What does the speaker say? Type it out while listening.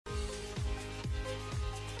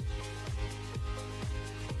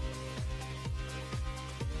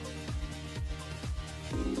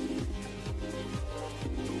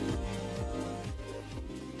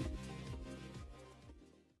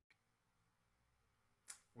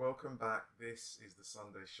Welcome back. This is the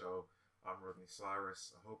Sunday Show. I'm Rodney Cyrus.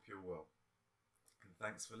 I hope you're well. And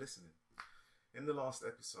thanks for listening. In the last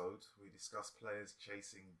episode, we discussed players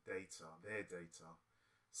chasing data, their data.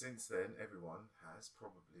 Since then, everyone has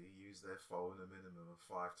probably used their phone a minimum of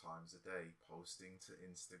 5 times a day, posting to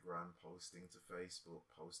Instagram, posting to Facebook,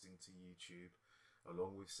 posting to YouTube,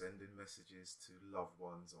 along with sending messages to loved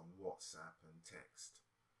ones on WhatsApp and text.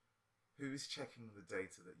 Who is checking the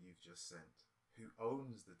data that you've just sent? Who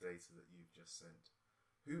owns the data that you've just sent?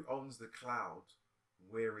 Who owns the cloud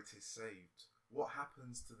where it is saved? What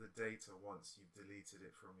happens to the data once you've deleted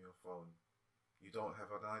it from your phone? You don't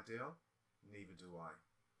have an idea? Neither do I.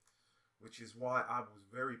 Which is why I was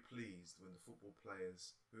very pleased when the football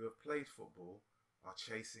players who have played football are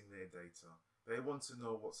chasing their data. They want to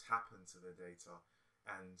know what's happened to their data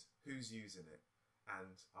and who's using it.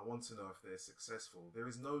 And I want to know if they're successful. There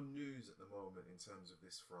is no news at the moment in terms of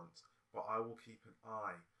this front, but I will keep an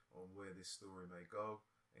eye on where this story may go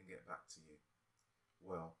and get back to you.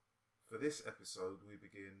 Well, for this episode, we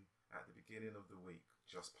begin at the beginning of the week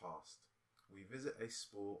just past. We visit a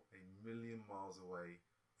sport a million miles away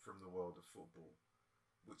from the world of football,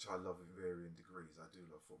 which I love in varying degrees. I do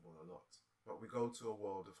love football a lot. But we go to a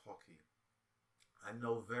world of hockey. I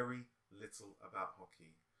know very little about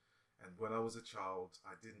hockey, and when I was a child,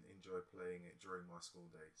 I didn't enjoy playing it during my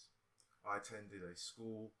school days. I attended a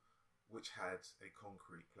school which had a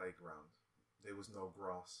concrete playground. There was no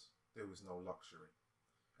grass. There was no luxury.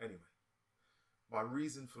 Anyway, my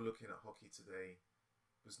reason for looking at hockey today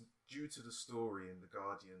was due to the story in the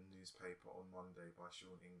Guardian newspaper on Monday by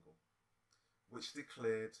Sean Ingle, which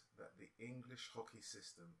declared that the English hockey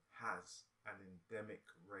system has an endemic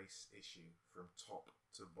race issue from top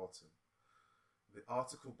to bottom. The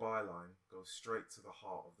article byline goes straight to the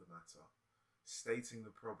heart of the matter, stating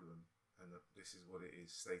the problem, and this is what it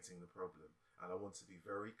is, stating the problem. And I want to be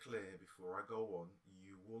very clear before I go on.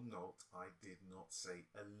 You will note I did not say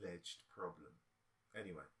alleged problem.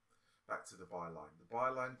 Anyway, back to the byline. The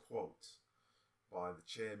byline quote by the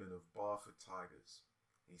chairman of Barford Tigers.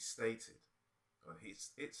 It stated,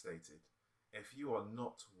 if you are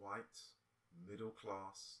not white, middle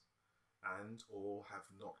class, and or have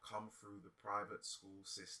not come through the private school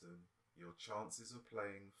system, your chances of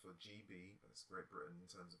playing for GB, that's Great Britain in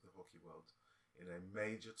terms of the hockey world, in a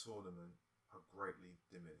major tournament are greatly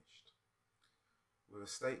diminished. With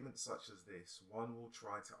a statement such as this, one will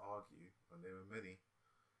try to argue, and there are many,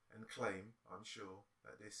 and claim, I'm sure,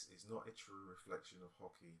 that this is not a true reflection of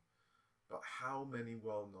hockey. But how many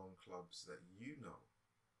well-known clubs that you know,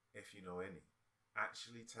 if you know any,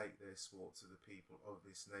 actually take their sport to the people of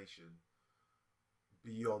this nation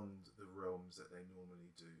beyond the realms that they normally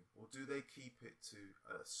do? Or do they keep it to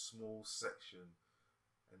a small section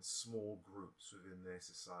and small groups within their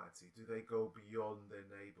society? Do they go beyond their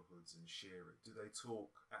neighbourhoods and share it? Do they talk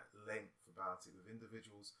at length about it with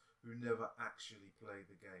individuals who never actually play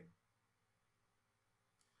the game?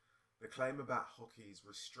 The claim about hockey's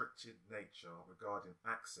restricted nature regarding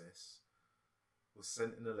access was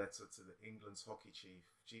sent in a letter to the England's hockey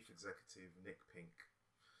chief executive Nick Pink.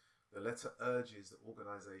 The letter urges the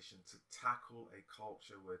organisation to tackle a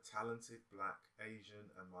culture where talented black,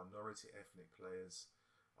 Asian and minority ethnic players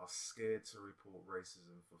are scared to report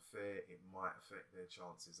racism for fear it might affect their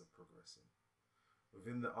chances of progressing.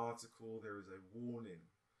 Within the article, there is a warning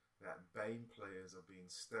that BAME players are being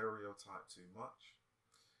stereotyped too much,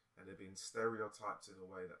 and they're being stereotyped in a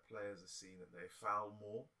way that players are seen that they foul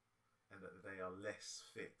more and that they are less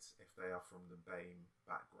fit if they are from the BAME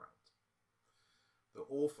background. The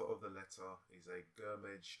author of the letter is a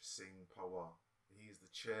Gurmej Singh Pawar. He is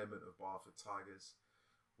the chairman of Barford Tigers,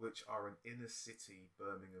 which are an inner city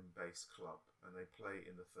Birmingham-based club, and they play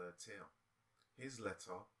in the 3rd tier. His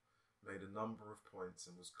letter made a number of points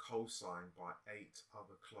and was co-signed by 8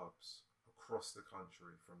 other clubs across the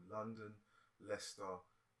country, from London, Leicester,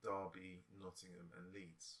 Derby, Nottingham and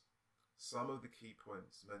Leeds. Some of the key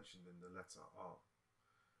points mentioned in the letter are: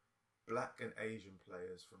 black and Asian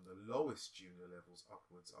players from the lowest junior levels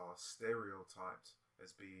upwards are stereotyped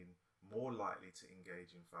as being more likely to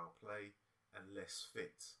engage in foul play and less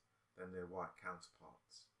fit than their white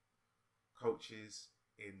counterparts. Coaches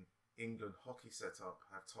in England hockey setup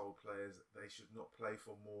have told players that they should not play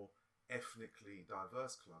for more ethnically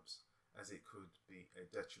diverse clubs, as it could be a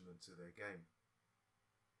detriment to their game.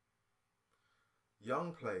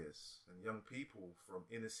 Young players and young people from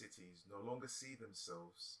inner cities no longer see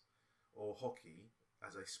themselves or hockey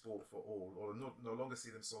as a sport for all, or no longer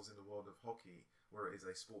see themselves in the world of hockey where it is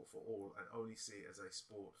a sport for all, and only see it as a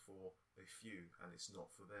sport for a few, and it's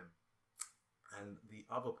not for them. And the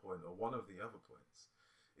other point, or one of the other points,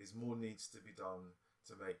 is more needs to be done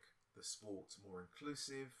to make the sport more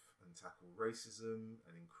inclusive and tackle racism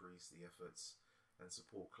and increase the efforts and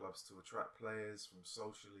support clubs to attract players from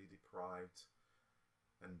socially deprived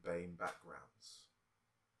and BAME backgrounds.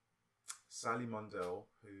 Sally Mundell,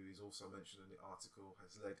 who is also mentioned in the article,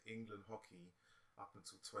 has led England hockey up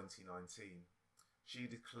until 2019. She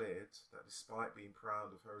declared that despite being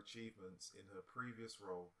proud of her achievements in her previous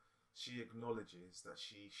role, she acknowledges that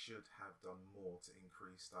she should have done more to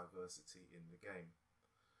increase diversity in the game.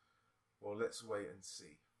 Well, let's wait and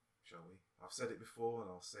see, shall we? I've said it before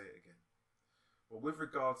and I'll say it again. Well, with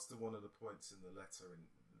regards to one of the points in the letter, and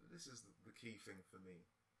this is the key thing for me,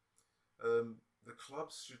 the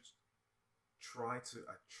clubs should try to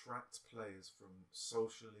attract players from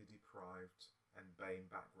socially deprived and BAME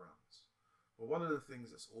backgrounds. Well, one of the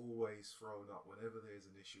things that's always thrown up whenever there's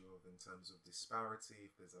an issue of in terms of disparity,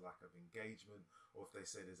 if there's a lack of engagement, or if they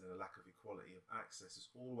say there's a lack of equality of access,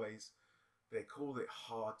 is always they call it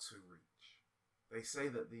hard to reach. They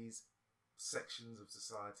say that these sections of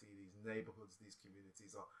society, these neighborhoods, these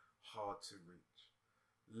communities are hard to reach.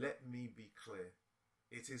 Let me be clear.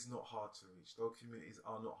 It is not hard to reach. Those communities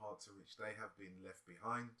are not hard to reach. They have been left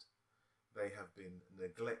behind. They have been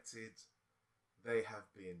neglected. They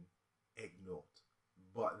have been ignored.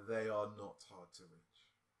 But they are not hard to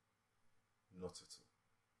reach. Not at all.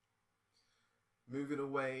 Moving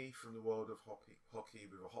away from the world of hockey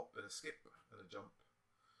with a hop and a skip and a jump,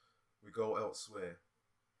 we go elsewhere.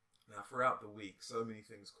 Now, throughout the week, so many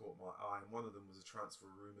things caught my eye, and one of them was a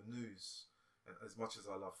transfer rumour news. And as much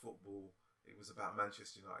as I love football, it was about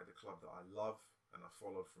Manchester United, the club that I love and I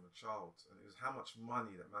followed from a child. And it was how much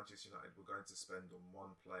money that Manchester United were going to spend on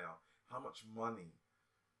one player. How much money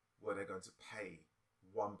were they going to pay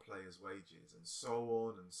one player's wages, and so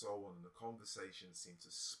on and so on. And the conversation seemed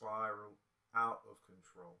to spiral out of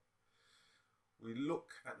control. We look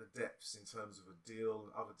at the depths in terms of a deal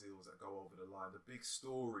and other deals that go over the line, the big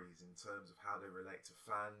stories in terms of how they relate to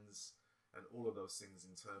fans and all of those things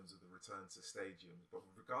in terms of the return to stadiums. But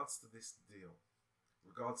with regards to this deal,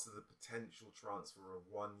 regards to the potential transfer of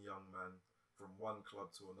one young man from one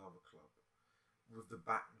club to another club, with the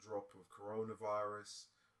backdrop of coronavirus,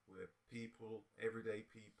 where people, everyday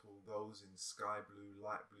people, those in sky blue,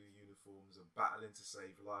 light blue uniforms are battling to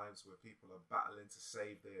save lives, where people are battling to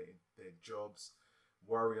save their jobs,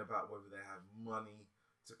 worry about whether they have money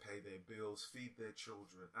to pay their bills, feed their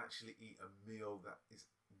children, actually eat a meal that is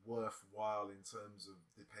worthwhile in terms of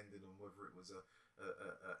depending on whether it was a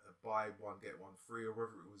buy one get one free or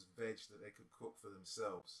whether it was veg that they could cook for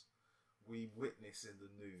themselves. We witness in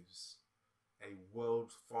the news a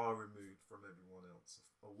world far removed from everyone else,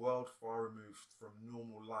 a world far removed from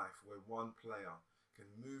normal life, where one player can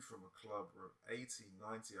move from a club of 80,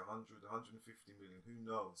 90, 100, 150 million, who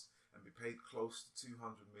knows, and be paid close to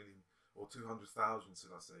 200 million or 200,000,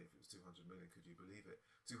 should I say, if it was 200 million, could you believe it?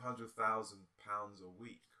 £200,000 a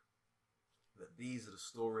week. That these are the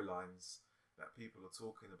storylines that people are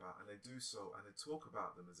talking about, and they do so, and they talk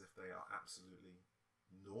about them as if they are absolutely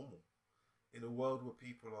normal. In a world where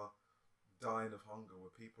people are dying of hunger,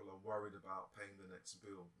 where people are worried about paying the next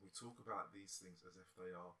bill, we talk about these things as if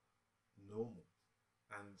they are normal,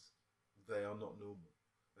 and they are not normal.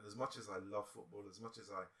 And as much as I love football, as much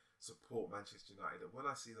as I support Manchester United, when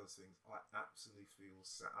I see those things, I actually feel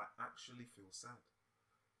sad.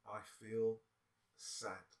 I feel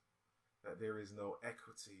sad that there is no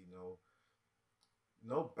equity, no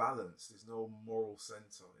balance. There's no moral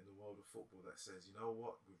centre in the world of football that says, you know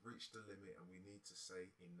what, we've reached the limit and we need to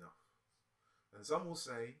say enough. And some will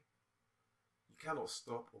say you cannot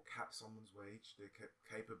stop or cap someone's wage, their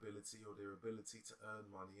capability or their ability to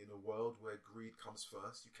earn money in a world where greed comes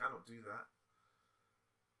first. You cannot do that.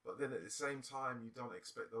 But then at the same time, you don't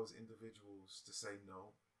expect those individuals to say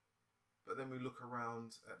no. But then we look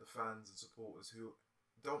around at the fans and supporters who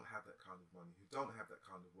don't have that kind of money, who don't have that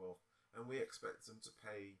kind of wealth, and we expect them to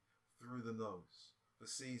pay through the nose for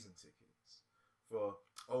season tickets, for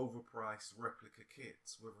overpriced replica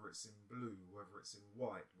kits, whether it's in blue, whether it's in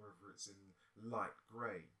white, whether it's in light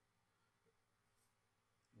grey.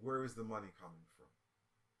 Where is the money coming from?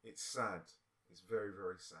 It's sad. It's very,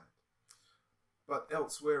 very sad. But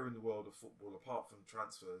elsewhere in the world of football, apart from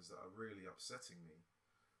transfers that are really upsetting me,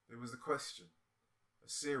 there was a question, a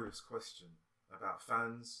serious question, about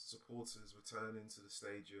fans, supporters returning to the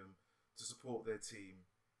stadium to support their team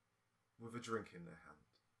with a drink in their hand.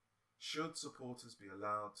 Should supporters be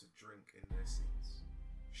allowed to drink in their seats?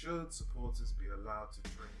 Should supporters be allowed to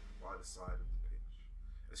drink by the side of the pitch?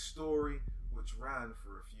 A story which ran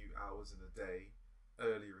for a few hours in a day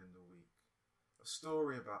earlier in the week. A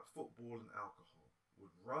story about football and alcohol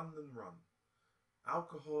would run and run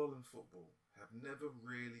Alcohol and football have never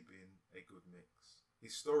really been a good mix.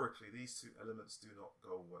 Historically, these two elements do not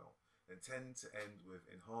go well and tend to end with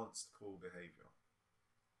enhanced poor behaviour,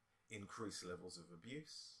 increased levels of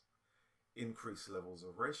abuse, increased levels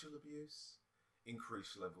of racial abuse,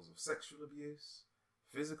 increased levels of sexual abuse,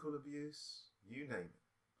 physical abuse, you name it.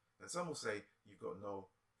 And some will say you've got no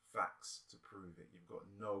facts to prove it, you've got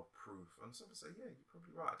no proof. And some will say, yeah, you're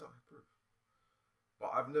probably right, I don't have proof.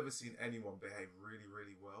 But I've never seen anyone behave really,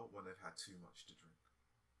 really well when they've had too much to drink.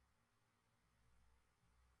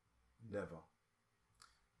 Never.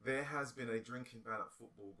 There has been a drinking ban at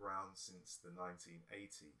football grounds since the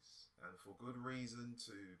 1980s, and for good reason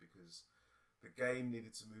too, because the game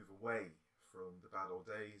needed to move away from the bad old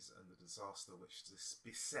days and the disaster which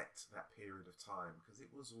beset that period of time, because it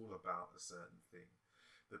was all about a certain thing.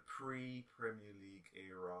 The pre-Premier League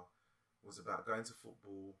era was about going to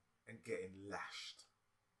football and getting lashed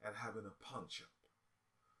and having a punch-up.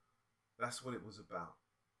 That's what it was about.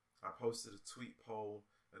 I posted a tweet poll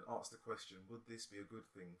and asked the question, would this be a good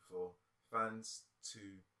thing for fans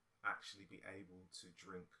to actually be able to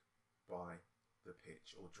drink by the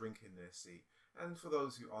pitch or drink in their seat? And for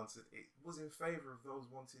those who answered, it was in favour of those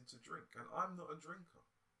wanting to drink, and I'm not a drinker.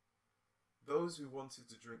 Those who wanted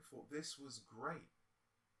to drink thought this was great.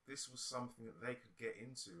 This was something that they could get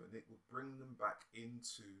into, and it would bring them back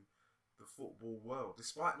into the football world,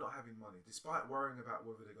 despite not having money, despite worrying about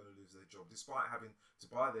whether they're going to lose their job, despite having to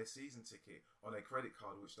buy their season ticket on a credit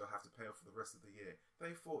card which they'll have to pay off for the rest of the year.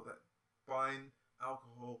 They thought that buying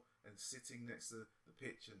alcohol and sitting next to the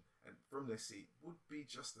pitch and from their seat would be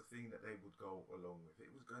just the thing that they would go along with.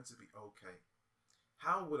 It was going to be okay.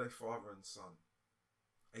 How would a father and son,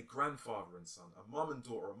 a grandfather and son, a mum and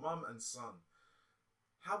daughter, a mum and son,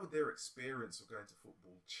 how would their experience of going to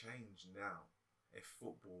football change now if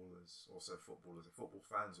football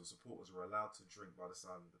fans or supporters are allowed to drink by the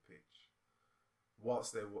side of the pitch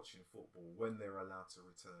whilst they're watching football, when they're allowed to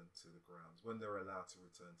return to the grounds, when they're allowed to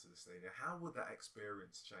return to the stadium? How would that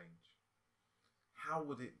experience change? How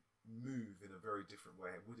would it move in a very different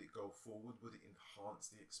way? Would it go forward? Would it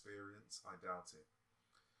enhance the experience? I doubt it.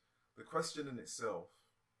 The question in itself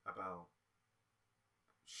about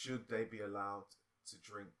should they be allowed to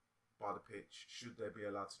drink by the pitch, should they be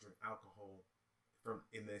allowed to drink alcohol from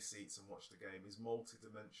in their seats and watch the game, is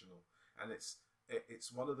multi-dimensional, and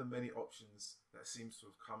it's one of the many options that seems to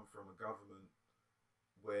have come from a government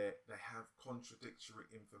where they have contradictory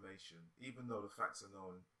information, even though the facts are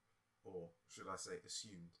known, or should I say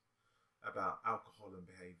assumed, about alcohol and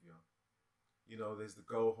behaviour. You know, there's the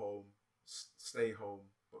go home, stay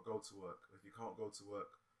home, but go to work. If you can't go to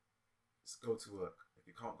work, go to work. If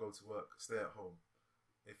you can't go to work, stay at home.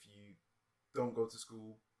 If you don't go to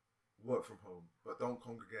school, work from home, but don't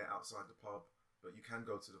congregate outside the pub, but you can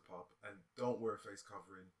go to the pub, and don't wear a face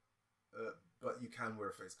covering, but you can wear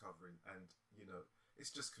a face covering, and you know, it's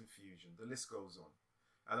just confusion. The list goes on.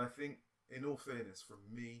 And I think, in all fairness, from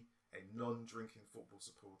me, a non-drinking football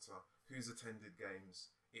supporter who's attended games,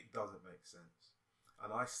 it doesn't make sense. And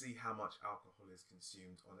I see how much alcohol is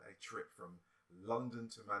consumed on a trip from London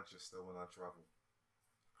to Manchester when I travel.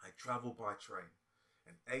 I travel by train,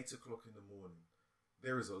 and 8 o'clock in the morning,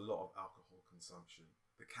 there is a lot of alcohol consumption.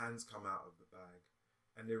 The cans come out of the bag,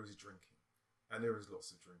 and there is drinking, and there is lots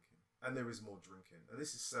of drinking, and there is more drinking. And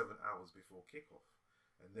this is 7 hours before kickoff.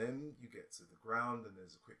 And then you get to the ground, and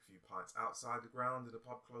there's a quick few pints outside the ground in a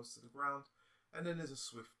pub close to the ground, and then there's a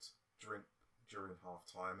swift drink during half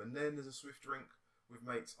time, and then there's a swift drink with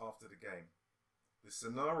mates after the game. The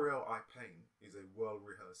scenario I paint is a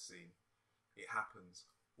well-rehearsed scene. It happens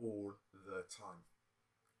all the time.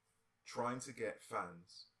 Trying to get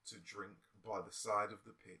fans to drink by the side of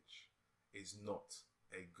the pitch is not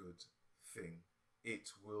a good thing. It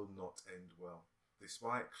will not end well.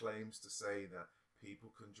 Despite claims to say that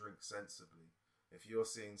people can drink sensibly, if you're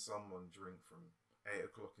seeing someone drink from 8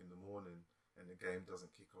 o'clock in the morning and the game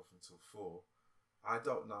doesn't kick off until 4, I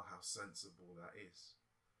don't know how sensible that is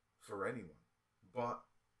for anyone. But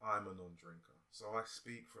I'm a non-drinker, so I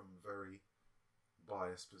speak from a very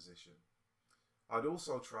biased position. I'd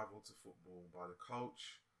also travel to football by the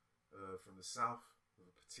coach from the south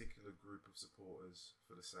with a particular group of supporters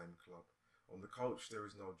for the same club. On the coach, there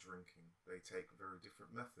is no drinking. They take a very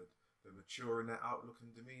different method. They're mature in their outlook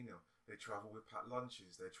and demeanour. They travel with packed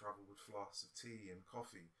lunches. They travel with flasks of tea and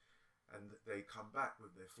coffee. And they come back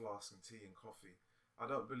with their flask and tea and coffee.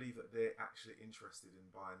 I don't believe that they're actually interested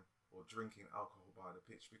in buying or drinking alcohol by the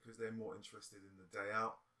pitch, because they're more interested in the day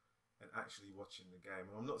out and actually watching the game.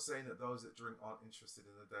 And I'm not saying that those that drink aren't interested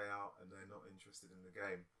in the day out and they're not interested in the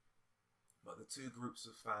game. But the two groups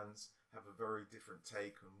of fans have a very different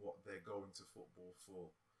take on what they're going to football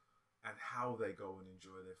for and how they go and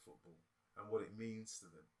enjoy their football and what it means to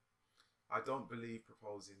them. I don't believe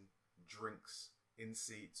proposing drinks in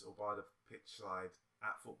seats or by the pitch side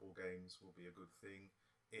at football games will be a good thing.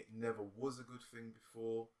 It never was a good thing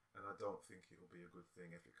before, and I don't think it will be a good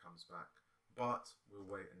thing if it comes back. But we'll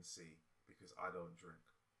wait and see, because I don't drink.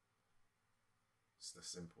 It's that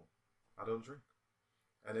simple. I don't drink.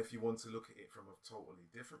 And if you want to look at it from a totally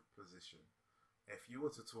different position, if you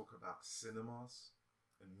were to talk about cinemas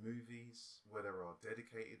and movies where there are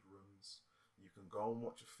dedicated rooms, you can go and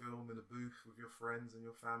watch a film in a booth with your friends and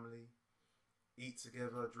your family, eat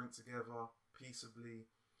together, drink together, peaceably,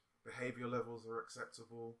 behaviour levels are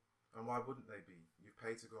acceptable, and why wouldn't they be? You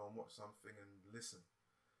pay to go and watch something and listen.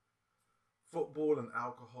 Football and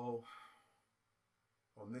alcohol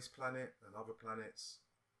on this planet and other planets,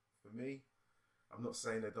 for me, I'm not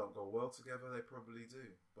saying they don't go well together, they probably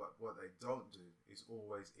do, but what they don't do is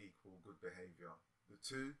always equal good behaviour. The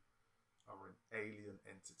two are an alien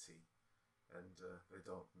entity, and they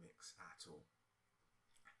don't mix at all.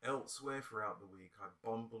 Elsewhere throughout the week, I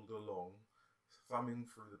bumbled along, thumbing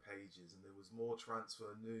through the pages, and there was more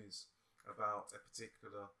transfer news about a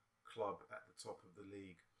particular club at the top of the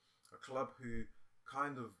league. A club who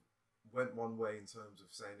kind of went one way in terms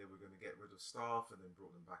of saying they were going to get rid of staff and then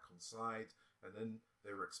brought them back on side, and then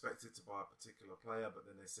they were expected to buy a particular player, but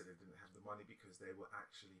then they said they didn't have the money because they were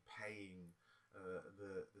actually paying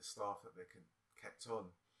the staff that they kept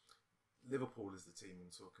on. Liverpool is the team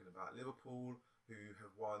I'm talking about. Liverpool, who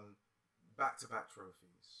have won back-to-back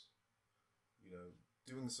trophies,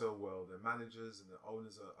 doing so well. Their managers and their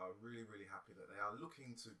owners are really, really happy that they are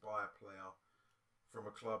looking to buy a player from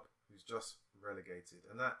a club who's just relegated,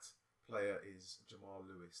 and that player is Jamal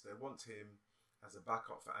Lewis. They want him as a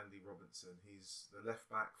backup for Andy Robertson. He's the left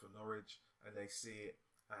back for Norwich, and they see it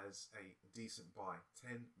as a decent buy.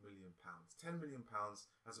 £10 million. £10 million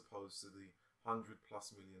as opposed to the £100+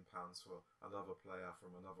 million for another player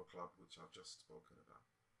from another club, which I've just spoken about.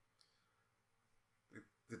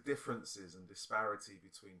 The differences and disparity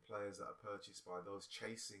between players that are purchased by those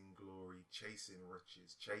chasing glory, chasing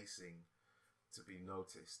riches, chasing to be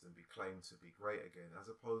noticed and be claimed to be great again, as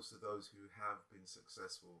opposed to those who have been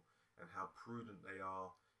successful, and how prudent they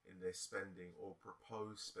are in their spending or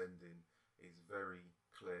proposed spending, is very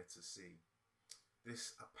clear to see.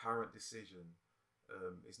 This apparent decision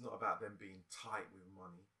is not about them being tight with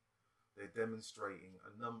money. They're demonstrating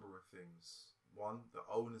a number of things. One, the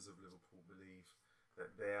owners of Liverpool believe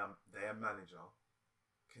that their manager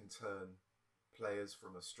can turn players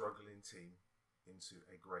from a struggling team into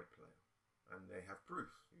a great player. And they have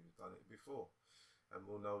proof. He's done it before and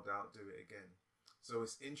will no doubt do it again. So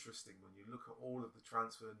it's interesting when you look at all of the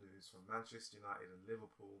transfer news from Manchester United and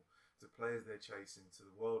Liverpool to players they're chasing, to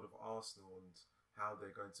the world of Arsenal and how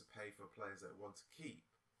they're going to pay for players they want to keep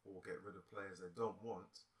or get rid of players they don't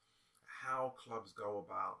want, how clubs go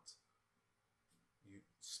about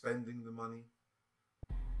spending the money,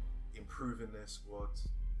 improving their squad,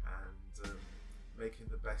 and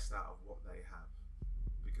making the best out of what they have.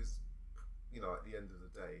 Because, at the end of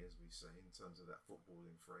the day, as we say, in terms of that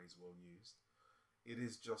footballing phrase well used, it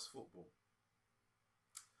is just football.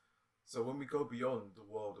 So when we go beyond the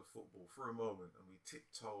world of football for a moment and we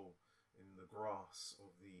tiptoe in the grass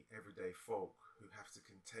of the everyday folk who have to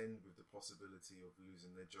contend with the possibility of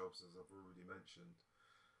losing their jobs, as I've already mentioned,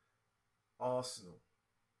 Arsenal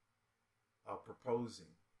are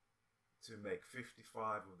proposing to make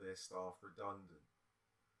 55 of their staff redundant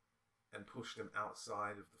and push them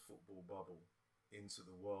outside of the football bubble into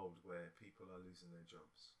the world where people are losing their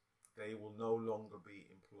jobs. They will no longer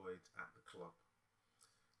be employed at the club.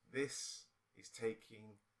 This is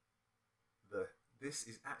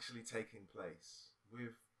actually taking place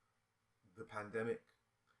with the pandemic,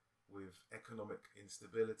 with economic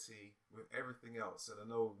instability, with everything else. And I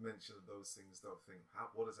know we've mentioned those things, don't think,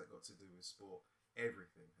 what has that got to do with sport?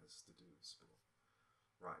 Everything has to do with sport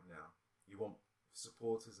right now. You want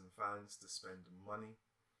supporters and fans to spend money,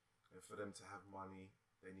 and for them to have money,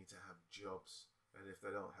 they need to have jobs. And if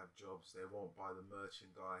they don't have jobs, they won't buy the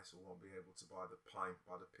merchandise or won't be able to buy the pint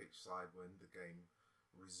by the pitch side when the game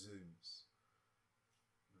resumes.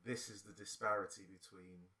 This is the disparity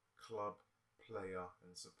between club, player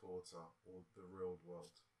and supporter, or the real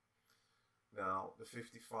world. Now, the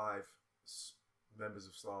 55 members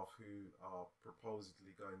of staff who are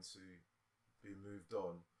proposedly going to be moved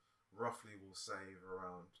on roughly will save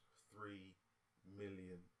around £3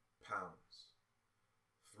 million.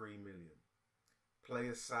 3 million.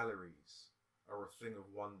 Players' salaries are a thing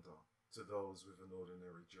of wonder to those with an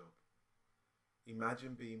ordinary job.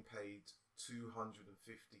 Imagine being paid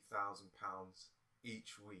 £250,000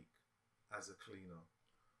 each week as a cleaner,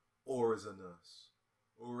 or as a nurse,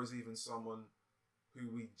 or as even someone who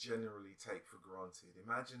we generally take for granted.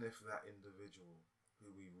 Imagine if that individual who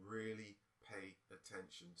we really pay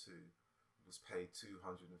attention to was paid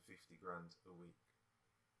 250 grand a week.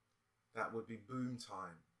 That would be boom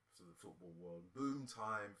time for the football world, boom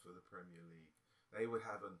time for the Premier League. They would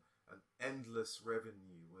have an endless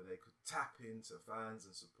revenue where they could tap into fans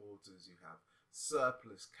and supporters who have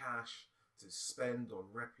surplus cash to spend on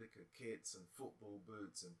replica kits and football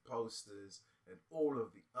boots and posters and all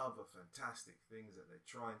of the other fantastic things that they're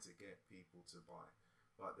trying to get people to buy,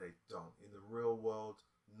 but they don't. In the real world,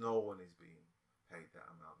 no one is being paid that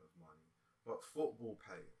amount of money, but football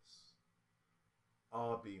players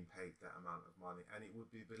are being paid that amount of money, and it would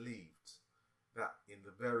be believed that in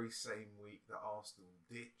the very same week that Arsenal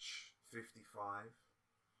ditch 55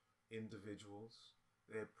 individuals,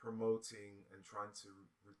 they're promoting and trying to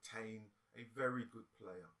retain a very good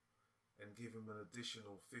player and give him an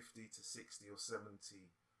additional 50 to 60 or 70,000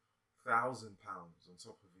 pounds on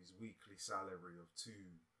top of his weekly salary of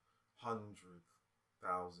 200,000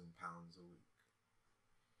 pounds a week.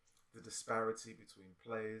 The disparity between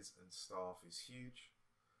players and staff is huge.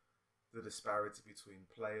 The disparity between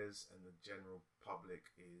players and the general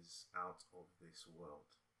public is out of this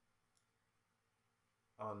world.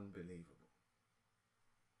 Unbelievable.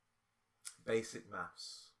 Basic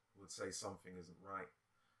maths would say something isn't right.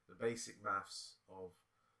 The basic maths of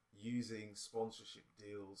using sponsorship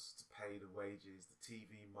deals to pay the wages, the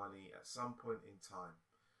TV money, at some point in time,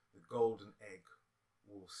 the golden egg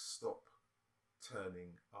will stop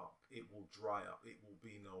turning up. It will dry up. It will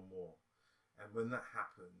be no more. And when that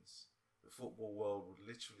happens, the football world would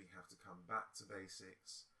literally have to come back to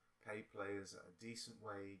basics, pay players at a decent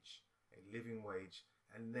wage, a living wage,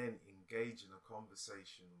 and then engage in a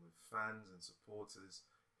conversation with fans and supporters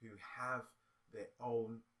who have their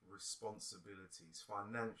own responsibilities,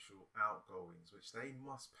 financial outgoings, which they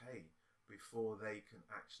must pay before they can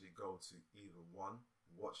actually go to either one,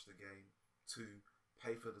 watch the game, two,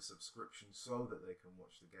 pay for the subscription so that they can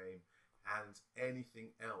watch the game, and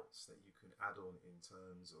anything else that you can add on in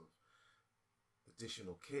terms of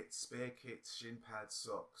additional kits, spare kits, shin pads,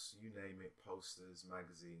 socks, you name it, posters,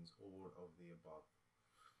 magazines, all of the above.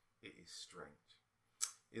 It is strange.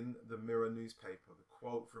 In the Mirror newspaper, the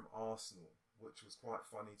quote from Arsenal, which was quite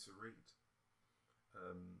funny to read,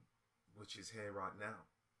 which is here right now.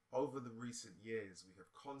 Over the recent years, we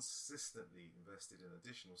have consistently invested in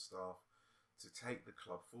additional staff to take the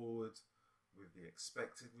club forward. With the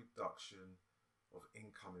expected reduction of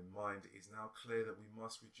income in mind, it is now clear that we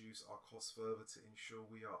must reduce our costs further to ensure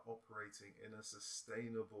we are operating in a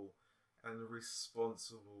sustainable and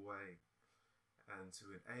responsible way, and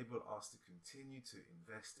to enable us to continue to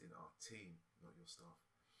invest in our team, not your staff.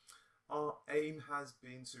 Our aim has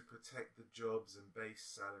been to protect the jobs and base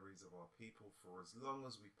salaries of our people for as long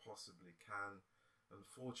as we possibly can.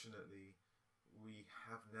 Unfortunately, we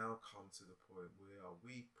have now come to the point where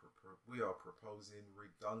we are proposing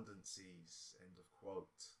redundancies, end of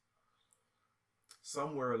quote.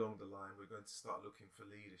 Somewhere along the line, we're going to start looking for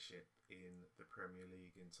leadership in the Premier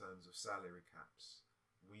League in terms of salary caps.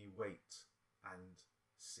 We wait and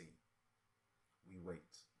see. We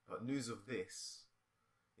wait. But news of this,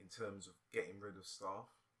 in terms of getting rid of staff,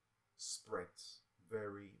 spreads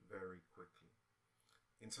very, very quickly.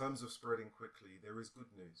 In terms of spreading quickly, there is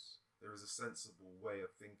good news. There is a sensible way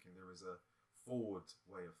of thinking. There is a forward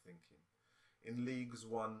way of thinking. In Leagues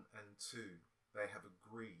 1 and 2, they have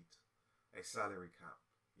agreed a salary cap.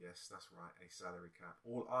 Yes, that's right, a salary cap.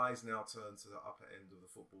 All eyes now turn to the upper end of the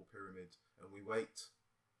football pyramid, and we wait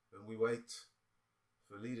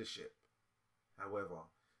for leadership. However,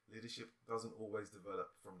 leadership doesn't always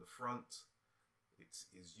develop from the front. It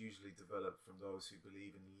is usually developed from those who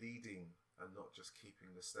believe in leading and not just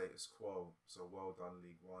keeping the status quo. So well done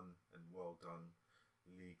League 1 and well done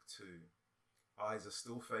League 2. Eyes are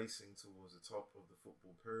still facing towards the top of the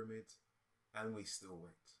football pyramid, and we still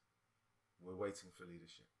wait. We're waiting for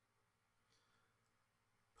leadership.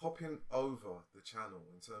 Popping over the channel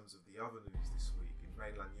in terms of the other news this week in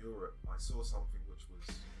mainland Europe, I saw something which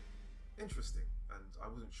was interesting and I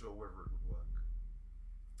wasn't sure whether it would work.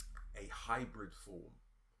 A hybrid form.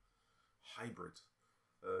 Hybrid.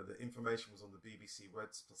 The information was on the BBC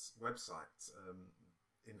website.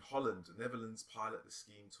 In Holland, the Netherlands pilot the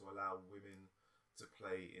scheme to allow women to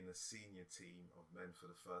play in a senior team of men for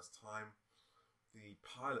the first time. The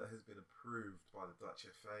pilot has been approved by the Dutch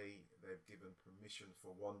FA. They've given permission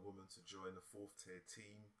for one woman to join the fourth tier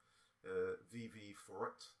team, VV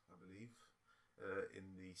Forret, I believe.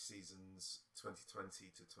 in the seasons 2020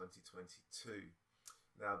 to 2022.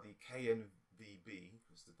 Now, the KNVB,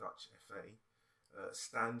 who's the Dutch FA,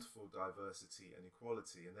 stand for diversity and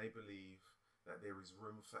equality, and they believe that there is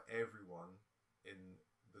room for everyone in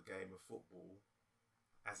the game of football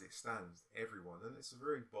as it stands, everyone. And it's a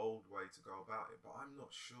very bold way to go about it, but I'm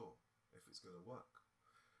not sure if it's going to work.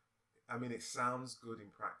 I mean, it sounds good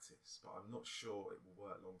in practice, but I'm not sure it will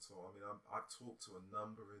work long term. I mean, I've talked to a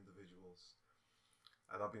number of individuals,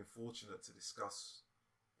 and I've been fortunate to discuss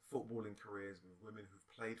footballing careers with women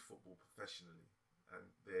who've played football professionally, and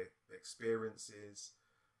their experiences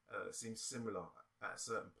seem similar at a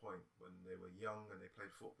certain point when they were young and they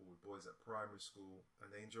played football with boys at primary school,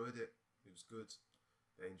 and they enjoyed it. It was good.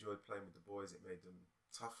 They enjoyed playing with the boys. It made them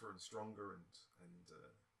tougher and stronger and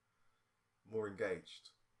more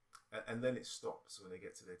engaged. And then it stops when they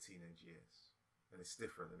get to their teenage years, and it's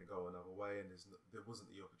different, and they go another way, and there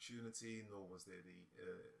wasn't the opportunity, nor was there the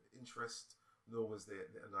interest, nor was there,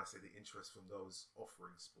 and I say the interest from those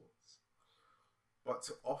offering sports. But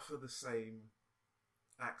to offer the same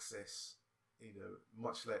access,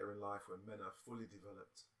 much later in life when men are fully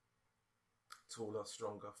developed, taller,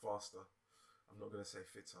 stronger, faster, I'm not going to say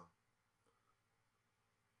fitter,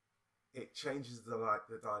 it changes the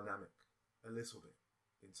dynamic a little bit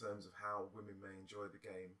in terms of how women may enjoy the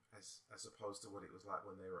game as opposed to what it was like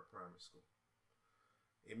when they were at primary school.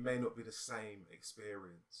 It may not be the same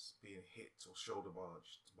experience being hit or shoulder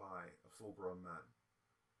barged by a full-grown man.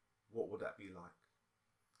 What would that be like?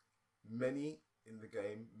 Many in the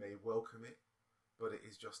game may welcome it, but it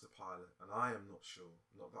is just a pilot, and I am not sure.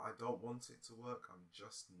 Not that I don't want it to work, I'm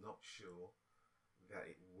just not sure that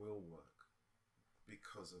it will work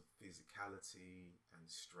because of physicality and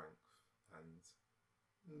strength and,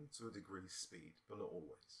 to a degree, speed, but not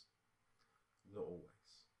always. Not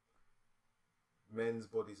always. Men's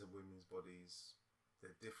bodies and women's bodies,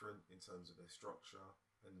 they're different in terms of their structure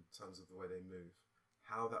and in terms of the way they move.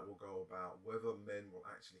 How that will go about, whether men will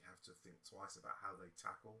actually have to think twice about how they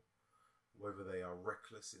tackle, whether they are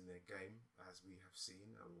reckless in their game, as we have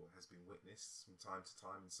seen or has been witnessed from time to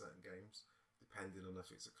time in certain games, depending on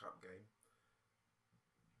if it's a cup game.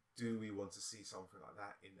 Do we want to see something like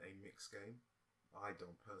that in a mixed game? I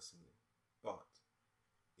don't personally, but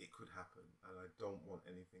it could happen, and I don't want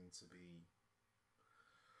anything to be,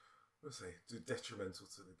 detrimental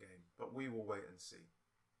to the game. But we will wait and see.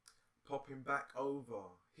 Popping back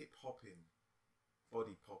over, hip hopping,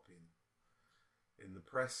 body popping, in the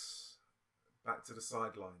press, back to the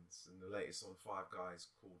sidelines, and the latest on Five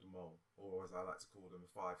Guys called Mo, or as I like to call them,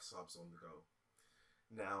 5 subs on the go.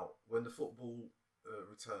 Now, when the football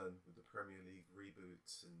returned with the Premier League reboot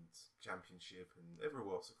and Championship and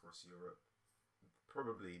everywhere else across Europe,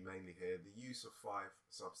 probably mainly here, the use of 5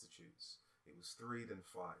 substitutes. It was 3 then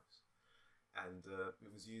 5s, and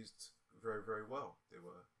it was used very, very well. There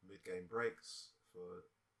were mid-game breaks for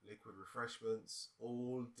liquid refreshments,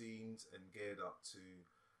 all deemed and geared up to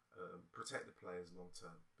protect the players long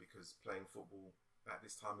term, because playing football at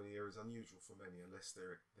this time of the year is unusual for many unless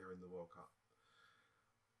they're in the World Cup.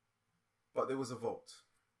 But there was a vote.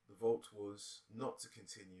 The vote was not to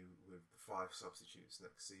continue with the 5 substitutes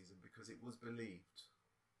next season because it was believed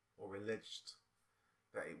or alleged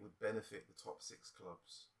that it would benefit the top 6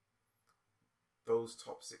 clubs. Those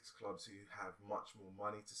top 6 clubs who have much more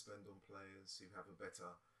money to spend on players, who have a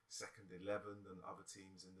better second 11 than other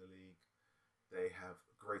teams in the league. They have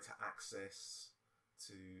greater access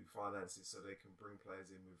to finances so they can bring players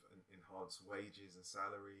in with enhanced wages and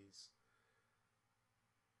salaries.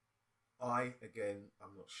 I'm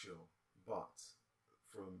not sure, but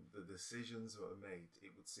from the decisions that are made,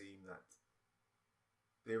 it would seem that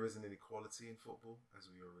there is an inequality in football, as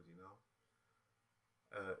we already know.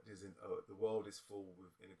 The world is full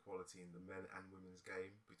with inequality in the men and women's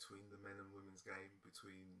game, between the men and women's game,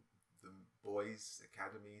 between the boys'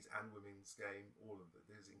 academies and women's game, all of it.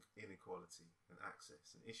 There's inequality and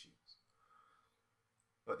access and issues.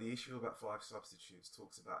 But the issue about 5 substitutes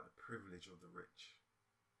talks about the privilege of the rich.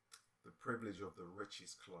 The privilege of the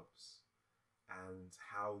richest clubs and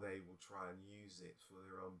how they will try and use it for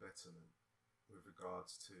their own betterment with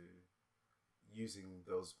regards to using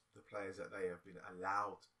the players that they have been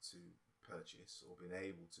allowed to purchase or been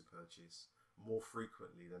able to purchase more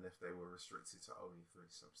frequently than if they were restricted to only 3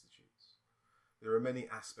 substitutes. There are many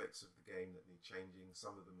aspects of the game that need changing.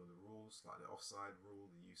 Some of them are the rules, like the offside rule,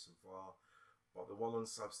 the use of VAR, but the one on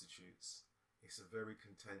substitutes, it's a very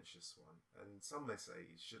contentious one, and some may say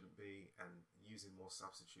it shouldn't be, and using more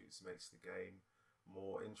substitutes makes the game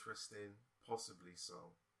more interesting. Possibly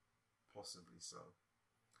so.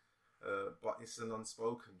 But it's an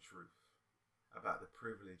unspoken truth about the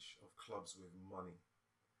privilege of clubs with money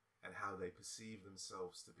and how they perceive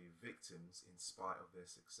themselves to be victims in spite of their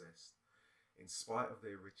success. In spite of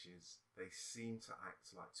their riches, they seem to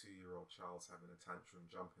act like 2-year-old childs having a tantrum,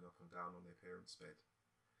 jumping up and down on their parents' bed.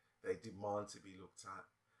 They demand to be looked at,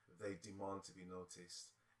 they demand to be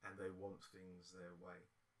noticed, and they want things their way.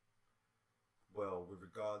 Well, with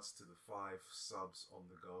regards to the 5 subs on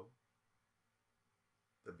the go,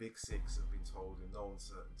 the Big Six have been told in no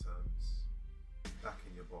uncertain terms, back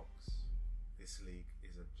in your box. This league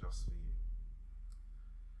isn't just for you.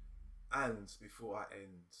 And before I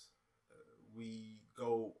end, we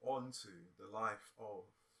go on to the life of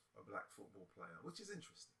a black football player, which is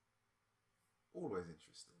interesting. Always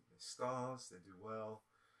interesting. They're stars, they do well.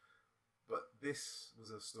 But this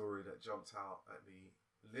was a story that jumped out at me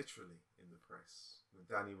literally in the press when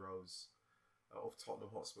Danny Rose of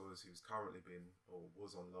Tottenham Hotspurs, who's currently been or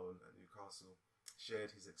was on loan at Newcastle,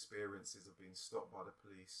 shared his experiences of being stopped by the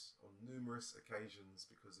police on numerous occasions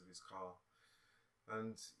because of his car.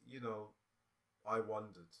 And, you know, I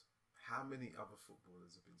wondered how many other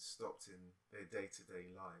footballers have been stopped in their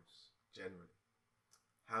day-to-day lives, generally.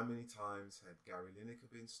 How many times had Gary Lineker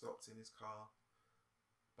been stopped in his car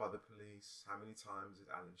by the police? How many times had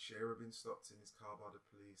Alan Shearer been stopped in his car by the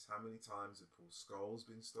police? How many times had Paul Scholes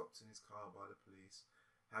been stopped in his car by the police?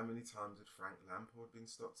 How many times had Frank Lampard been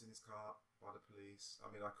stopped in his car by the police? I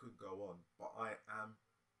mean, I could go on, but I am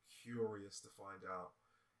curious to find out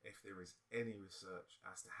if there is any research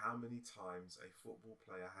as to how many times a football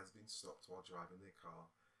player has been stopped while driving their car,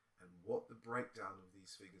 and what the breakdown of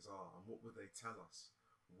these figures are, and what would they tell us?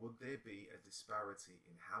 Would there be a disparity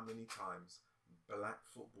in how many times black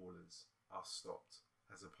footballers are stopped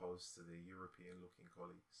as opposed to their European-looking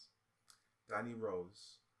colleagues? Danny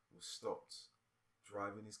Rose was stopped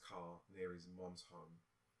driving his car near his mum's home,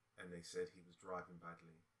 and they said he was driving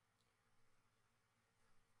badly.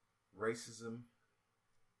 Racism,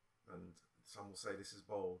 and some will say this is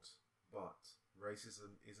bold, but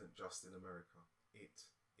racism isn't just in America. It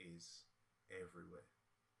is everywhere.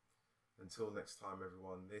 Until next time,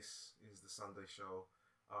 everyone, this is The Sunday Show.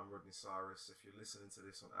 I'm Rodney Cyrus. If you're listening to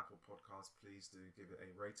this on Apple Podcasts, please do give it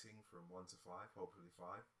a rating from 1 to 5, hopefully 5.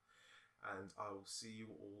 And I will see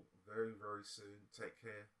you all very, very soon. Take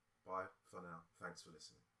care. Bye for now. Thanks for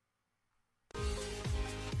listening.